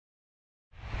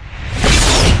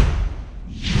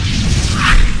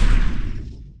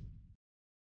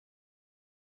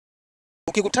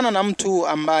Ukikutana na mtu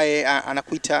ambaye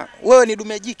anakuita wewe ni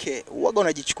dume jike,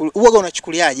 uwaga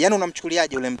unachukuliaje? Yaani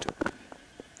unamchukuliaje yule mtu?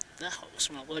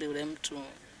 Kusema kweli yule mtu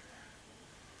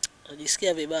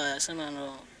ajisikia vibaya sana,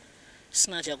 no,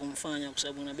 sina cha kumfanya kwa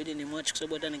sababu inabidi nimwache, kwa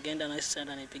sababu hata nikienda na sisi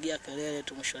atanipigia kelele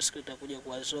tu, mwisho wa siku itakuja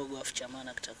kwa zogo afu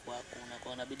chamana kitakuwa hakuna.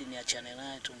 Kwa inabidi niachane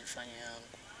naye tu nifanye yangu.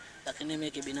 Lakini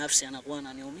mimi kibinafsi anakuwa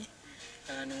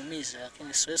ananiumiza,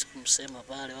 lakini siwezi kumsema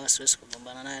pale wala siwezi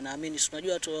kugombana naye. Naamini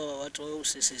unajua watu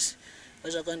weusi sisi.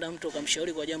 Waweza kwenda mtu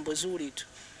ukamshauri kwa jambo zuri tu,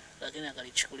 lakini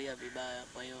akalichukulia vibaya.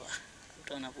 Kwa hiyo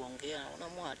mtu anapoongea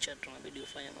unamwacha tu, inabidi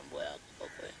ufanye mambo yako kwa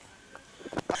kweli.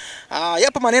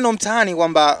 Yapo maneno mtaani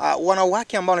kwamba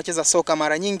wanawake ambao wanacheza soka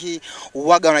mara nyingi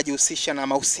uwaga wanajihusisha na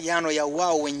mahusiano ya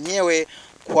wao wenyewe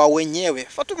kwa wenyewe.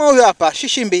 Fatuma huyu hapa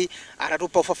Shishimbi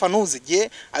atatupa ufafanuzi.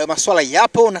 Je, hayo masuala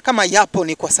yapo, na kama yapo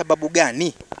ni kwa sababu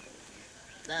gani?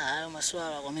 Hayo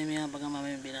masuala kwa mimi hapa kama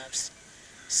mimi binafsi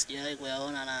sijawahi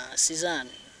kuyaona, na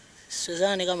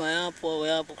sidhani kama yapo au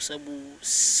yapo, kwa sababu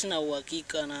sina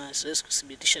uhakika na siwezi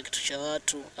kudhibitisha kitu cha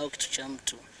watu au kitu cha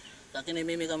mtu. Lakini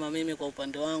mimi kama mimi kwa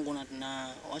upande wangu na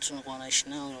watu tunakuwa naishi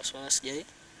nao, hilo swala sijawahi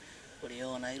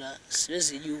kuliona, ila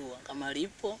siwezi jua kama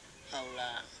lipo au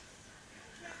la.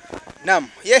 Naam,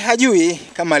 yeye hajui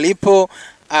kama lipo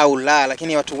au la,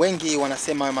 lakini watu wengi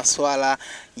wanasema masuala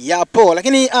yapo.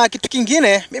 Lakini kitu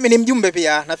kingine, mimi ni mjumbe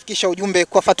pia, nafikisha ujumbe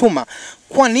kwa Fatuma.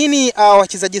 Kwa nini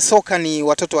wachezaji soka ni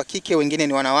watoto wa kike, wengine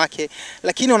ni wanawake,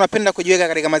 lakini wanapenda kujiweka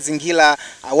katika mazingira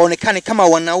waonekane kama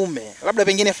wanaume? Labda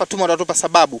pengine Fatuma atatupa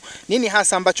sababu. Nini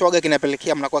hasa ambacho waga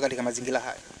kinapelekea mnakuwa katika mazingira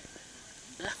hayo?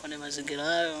 Kwa mazingira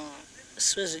hayo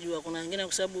siwezi jua. Kuna wengine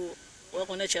kwa sababu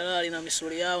wako natural na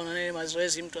misuli yao na nini,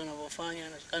 mazoezi mtu anapofanya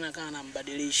anakaa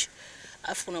anambadilisha.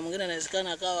 Alafu kuna mwingine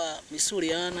anawezekana akawa misuli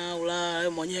hana au la, yeye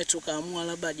mwenyewe tu kaamua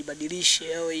labda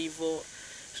ajibadilishe au hivyo.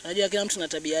 Unajua kila mtu na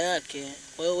tabia yake.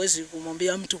 Kwa hiyo huwezi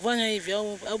kumwambia mtu fanya hivi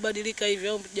au badilika hivi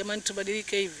au jamani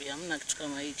tubadilike hivi. Hamna kitu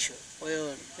kama hicho. Kwa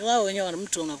hiyo ni wao wenyewe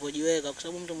mtu unapojiweka, kwa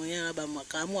sababu mtu mwenyewe labda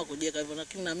kaamua kujiweka hivyo,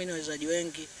 lakini naamini wachezaji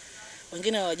wengi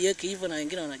wengine hawajiweki hivyo na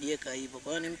wengine wanajiweka hivyo.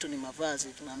 Kwa hiyo ni mtu, ni mavazi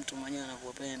tuna mtu mwenyewe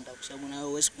anavyopenda, kwa sababu na wewe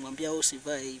huwezi kumwambia wewe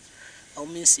usivae hivi au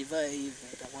mimi sivae hivi,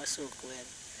 itakuwa sio kweli.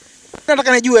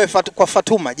 Nataka nijue kwa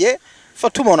Fatuma, je,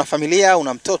 Fatuma una familia,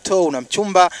 una mtoto, una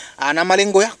mchumba, na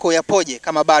malengo yako yapoje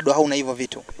kama bado hauna hivyo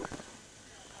vitu?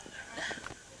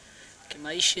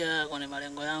 Kimaisha kwa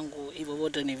malengo yangu hivyo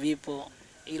wote ni vipo,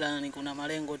 ila ni kuna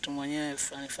malengo tu mwenyewe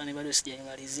fulani bado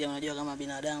sijaimalizia. Unajua kama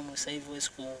binadamu sasa hivi huwezi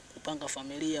kupanga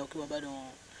familia ukiwa bado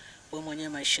wewe mwenyewe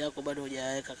maisha yako bado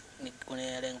hujaweka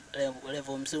kwenye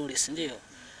level mzuri, si ndio?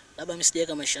 Labda mimi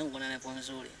sijaweka maisha yangu na level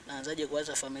nzuri, naanzaje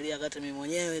kuanza familia wakati mimi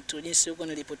mwenyewe tu jinsi huko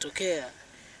nilipotokea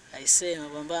aisee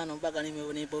mapambano mpaka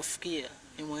nilipofikia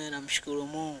mimi mwenyewe namshukuru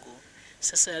Mungu.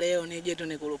 Sasa leo nije tu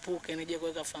nikurupuke nije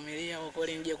kuweka familia, kwa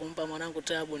kweli nije kumpa mwanangu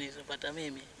tabu nilizopata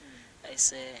mimi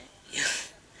aisee.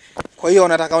 Kwa hiyo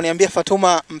unataka uniambie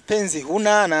Fatuma mpenzi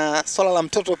huna, na swala la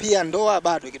mtoto pia ndoa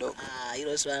bado kidogo?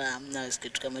 Hilo swala hamna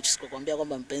kitu kama hicho, sikukwambia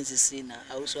kwamba mpenzi sina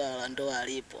au swala la ndoa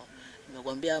alipo.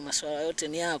 Nimekwambia masuala yote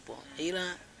ni hapo,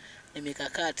 ila ni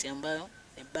mikakati ambayo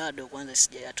ni bado kwanza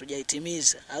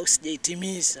hatujaitimiza au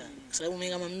sijaitimiza. Kwa sababu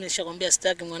mimi kama mimi nishakwambia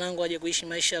sitaki mwanangu aje kuishi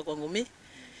maisha ya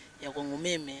kwangu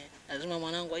mimi. Lazima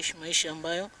mwanangu aishi maisha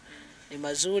ambayo ni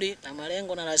mazuri na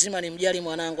malengo, na lazima nimjali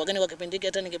mwanangu. Lakini kwa kipindi hiki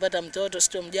hata nikipata mtoto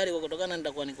sitomjali, kwa kutokana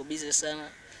nitakuwa nikubize sana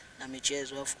na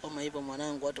michezo. Afu kama hivyo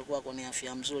mwanangu hatakuwa kwa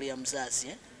afya nzuri ya mzazi,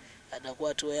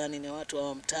 atakuwa tu yani ni watu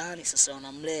wa mtaani sasa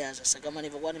wanamlea. Sasa kama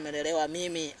nilivyokuwa nimelelewa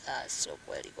mimi, sio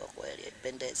kweli, kwa kweli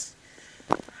haipendezi.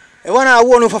 Bwana,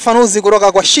 huo ni ufafanuzi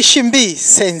kutoka kwa Shishimbi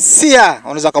Sensia,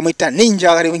 unaweza kumuita ninja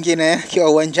wakati mwingine akiwa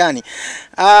uwanjani.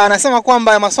 Anasema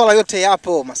kwamba masuala yote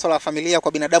yapo, masuala ya familia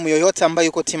kwa binadamu yoyote ambaye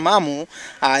yuko timamu,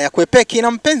 ya kuepeki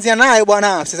na mpenzi anaye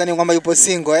bwana, sidhani kwamba yupo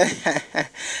single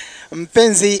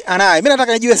mpenzi anaye. Mimi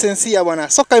nataka nijue Sensia bwana,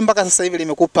 soka mpaka sasa hivi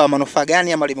limekupa manufaa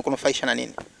gani ama limekunufaisha na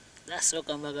nini?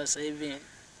 Soka mpaka sasa hivi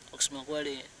kusema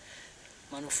kweli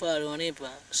manufaa alionipa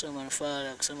sio manufaa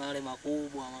ya kusema yale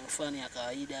makubwa, manufaa ni ya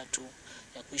kawaida tu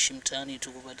ya kuishi mtaani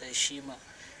tu kupata heshima,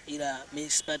 ila mimi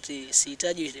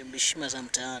sihitaji heshima za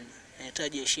mtaani,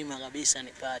 nahitaji heshima kabisa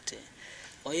nipate.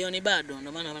 Kwa hiyo ni bado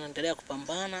ndio maana naendelea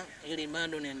kupambana ili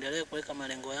bado niendelee kuweka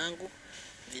malengo yangu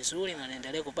vizuri na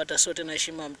niendelee kupata sote na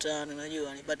heshima mtaani.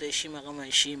 Unajua nipate heshima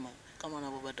kama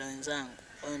wanapopata wenzangu.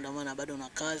 Kwa hiyo ndio maana bado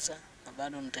nakaza na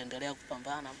bado nitaendelea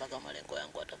kupambana mpaka malengo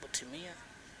yangu yatapotimia.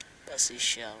 Basi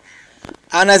inshallah.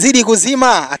 Anazidi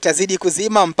kuzima, atazidi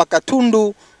kuzima mpaka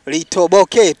tundu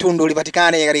litoboke, tundu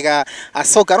lipatikane katika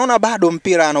soka. Naona bado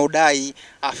mpira anaudai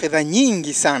fedha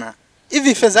nyingi sana.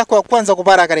 Hivi fedha yako ya kwanza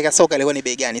kupata katika soka ilikuwa ni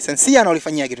bei gani? Sensia na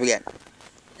ulifanyia kitu gani?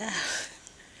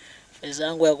 pesa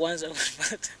yangu ya kwanza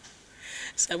kupata.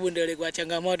 Sababu ndio ilikuwa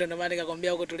changamoto, ndio maana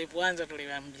nikakwambia huko tulipoanza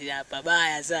tulianza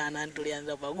pabaya sana,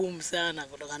 tulianza pagumu sana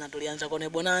kutokana tulianza kwenye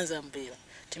bonanza mpira.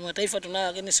 Timu ya taifa tunayo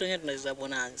lakini sio wenyewe tunaweza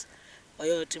bonanza. Kwa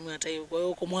hiyo timu ya taifa, kwa hiyo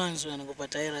huko mwanzo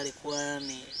nikupata hela ilikuwa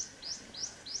ni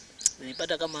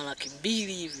nilipata kama 200,000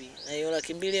 hivi. Na hiyo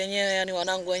 200,000 yenyewe yani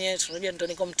wanangu wenyewe tunajua ndio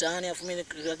niko mtaani afu mimi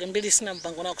 200,000 sina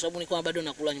mpango nao kwa sababu nilikuwa bado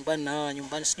nakula nyumbani na wao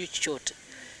nyumbani sijui chochote.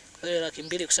 Kwa hiyo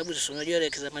 200,000 kwa sababu tunajua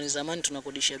ile zamani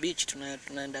tunakodisha beach,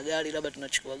 tunaenda gari labda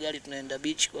tunachukua gari tunaenda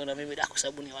beach kwa na mimi kwa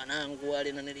sababu ni wanangu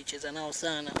wale na nilicheza nao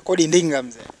sana. Kodi ndinga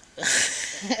mzee.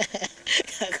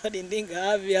 Kodi ndinga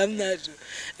hapi hamna tu.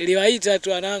 Niliwaita tu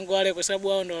wanangu wale kwa sababu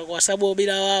wao ndio kwa sababu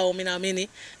bila wao mimi naamini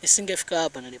nisingefika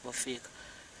hapa nilipofika.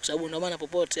 Kwa sababu ndio maana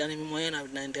popote yani mimi mwenyewe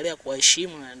naendelea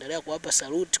kuwaheshimu na naendelea kuwapa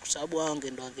salute kwa sababu wao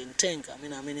ndio wangenitenga. Mimi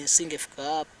naamini nisingefika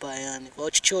hapa yani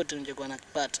kwa chochote ningekuwa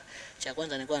nakipata. Cha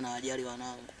kwanza nilikuwa nawajali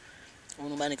wanangu.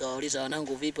 Mbona nikawauliza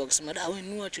wanangu vipi wakasema da wewe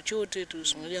nunua chochote tu.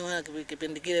 Unajua maana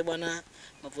kipindi kile bwana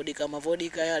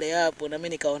mavodika yale hapo na mimi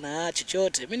nikaona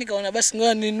chochote. Mimi nikaona basi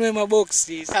ngoja ninunue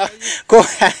maboksi. Kwa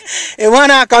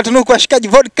bwana akawatunuku washikaji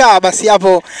vodka basi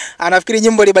hapo anafikiri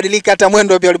nyimbo ilibadilika hata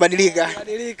mwendo pia ulibadilika.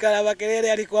 Badilika na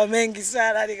makelele alikuwa mengi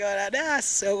sana nikaona da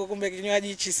sasa huko kumbe kinywaji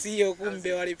hichi sio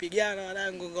kumbe walipigana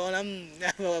wanangu ngaona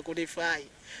wa kunifai.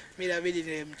 Mimi inabidi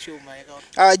nilimchuma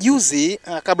nikaona. Juzi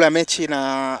kabla ya mechi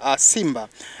na Simba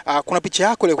kuna picha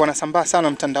yako ilikuwa inasambaa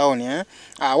sana mtandaoni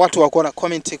watu walikuwa na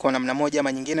comment kwa namna moja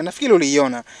ama nyingine nafikiri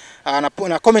uliiona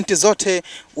na comment zote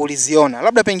uliziona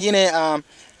labda pengine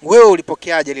wewe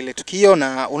ulipokeaje lile tukio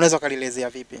na unaweza kulielezea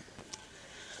vipi?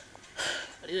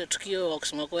 Lile tukio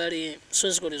kusema kweli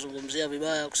siwezi kulizungumzia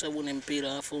vibaya kwa sababu ni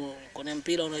mpira alafu kwenye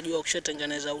mpira unajua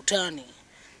ukishatengeneza utani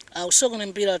au sio kwenye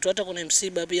mpira tu hata kwenye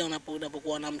msiba pia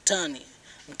unapokuwa na mtani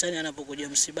anapokuja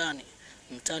msibani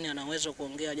mtani anaweza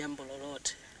kuongea jambo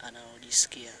lolote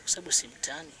analojisikia kwa sababu si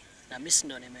mtani na mimi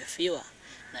ndo nimefiwa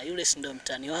na yule si ndo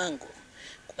mtani wangu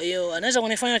kwa hiyo anaweza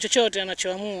kunifanya chochote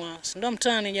anachoamua si ndo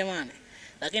mtani jamani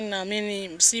lakini naamini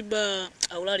msiba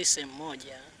haulali sehemu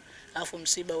moja alafu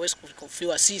msiba huwezi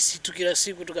kufiwa sisi tu kila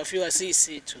siku tukafiwa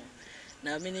sisi tu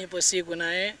naamini ipo siku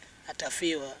naye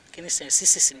atafiwa lakini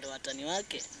sisi si ndo watani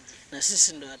wake na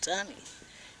sisi ndo watani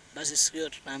basi sikio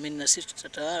tunaamini na sisi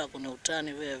tutatawala kuna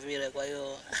utani vile vile kwa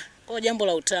hiyo kwa jambo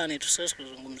la utani tusiwezi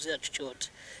kuzungumzia chochote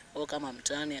kwa kama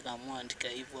mtani akaamua andika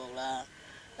hivyo la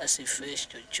basi fresh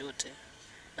chochote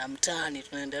na mtani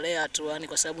tunaendelea tu yani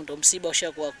kwa sababu ndo msiba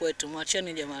ushakuwa kwetu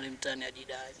mwacheni jamani mtani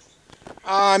ajidai.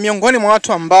 Miongoni mwa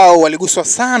watu ambao waliguswa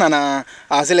sana na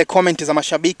zile comment za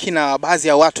mashabiki na baadhi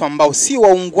ya watu ambao si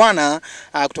waungwana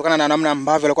kutokana na namna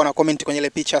ambavyo walikuwa na comment kwenye ile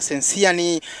picha sensia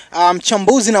ni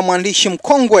mchambuzi na mwandishi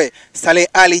mkongwe Saleh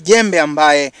Ali Jembe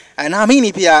ambaye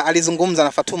naamini pia alizungumza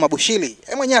na Fatuma Bushiri.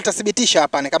 Yeye mwenyewe atathibitisha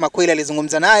hapa kama kweli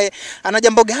alizungumza naye, ana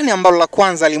jambo gani ambalo la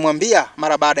kwanza alimwambia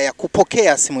mara baada ya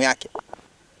kupokea simu yake.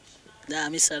 Na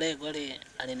mimi Saleh kweli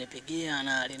alinipigia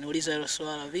na aliniuliza hilo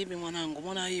swala vipi mwanangu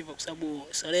mbona hivyo kwa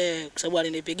sababu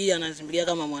alinipigia anazimbilia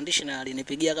kama mwandishi na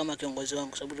alinipigia kama kiongozi wangu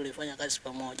kwa sababu tulifanya kazi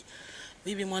pamoja.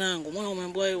 Vipi mwanangu mbona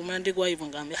umeandikwa hivyo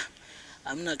ngambia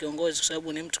hamna kiongozi kwa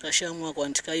sababu ni mtu kashaamua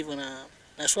kuandika hivyo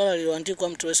na swala lililoandikwa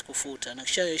mtu hawezi kufuta na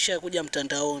kisha kuja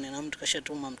mtandaoni na mtu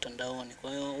kashatuma mtandaoni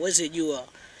kwa hiyo huwezi jua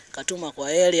katuma kwa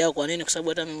heli au kwa nini kwa sababu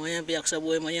hata mimi mwenyewe pia kwa sababu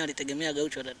wewe mwenyewe alitegemea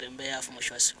Gaucho atatembea afu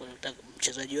mwisho wa siku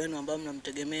mchezaji wenu ambao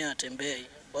mnamtegemea atembee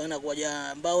kwa hiyo nakuja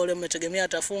ambao wale mmetegemea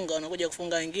atafunga anakuja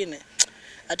kufunga wengine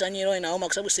hata nyiro inaoma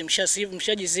kwa sababu si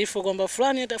mshajizifu kwamba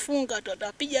fulani atafunga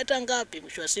atapiga hata ngapi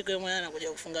mwisho wa siku yeye mwenyewe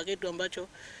anakuja kufunga kitu ambacho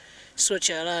sio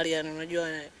cha halali yani unajua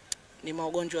ni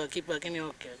magonjwa ya kipa lakini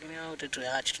okay lakini hao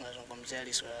tuyaache tunazungumzia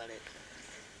hili swala letu.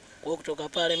 Kwa kutoka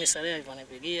pale mimi Saleh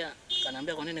aliponipigia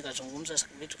kaniambia kwa nini kazungumza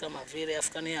vitu kama vile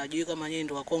Afkani hajui kama nyinyi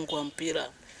ndio wakongwe wa mpira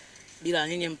bila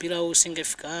nyinyi mpira huu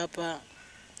usingefika hapa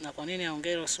na kwa nini aongee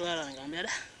hilo swala nikamwambia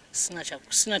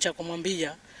sina cha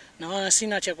kumwambia na wala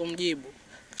sina cha kumjibu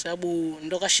kwa sababu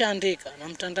ndo kashaandika na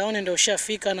mtandaoni ndio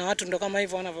ushafika na watu ndo kama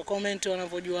hivyo wanavyo comment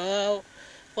wanavyojua wao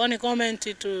kwani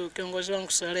comment tu kiongozi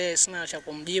wangu Saleh sina cha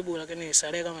kumjibu lakini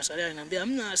Saleh kama Saleh ananiambia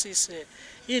hamna sisi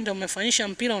hii ndio mmefanyisha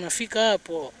mpira unafika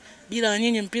hapo bila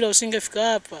nyinyi mpira usingefika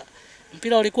hapa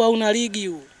mpira ulikuwa una ligi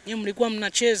huu nyinyi mlikuwa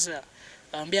mnacheza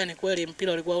anambia ni kweli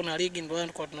mpira ulikuwa una ligi ndio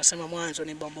tunasema mwanzo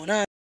ni bombo